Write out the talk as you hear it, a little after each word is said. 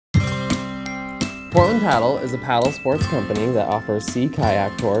Portland Paddle is a paddle sports company that offers sea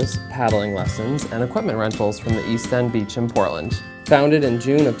kayak tours, paddling lessons, and equipment rentals from the East End Beach in Portland. Founded in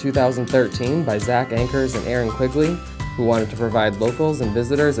June of 2013 by Zach Ankers and Aaron Quigley, who wanted to provide locals and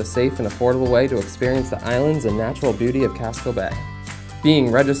visitors a safe and affordable way to experience the islands and natural beauty of Casco Bay.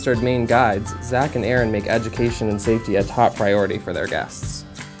 Being registered Maine guides, Zach and Aaron make education and safety a top priority for their guests.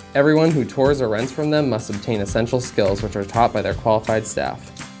 Everyone who tours or rents from them must obtain essential skills which are taught by their qualified staff.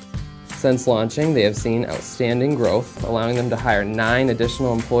 Since launching, they have seen outstanding growth, allowing them to hire 9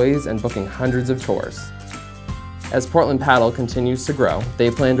 additional employees and booking hundreds of tours. As Portland Paddle continues to grow,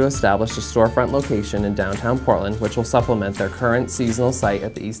 they plan to establish a storefront location in downtown Portland, which will supplement their current seasonal site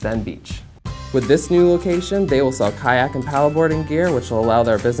at the East End Beach. With this new location, they will sell kayak and paddleboarding gear, which will allow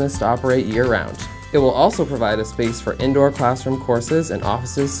their business to operate year-round. It will also provide a space for indoor classroom courses and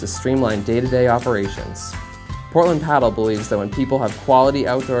offices to streamline day-to-day operations. Portland Paddle believes that when people have quality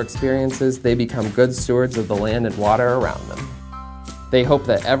outdoor experiences, they become good stewards of the land and water around them. They hope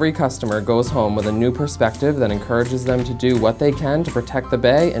that every customer goes home with a new perspective that encourages them to do what they can to protect the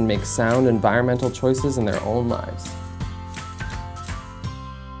bay and make sound environmental choices in their own lives.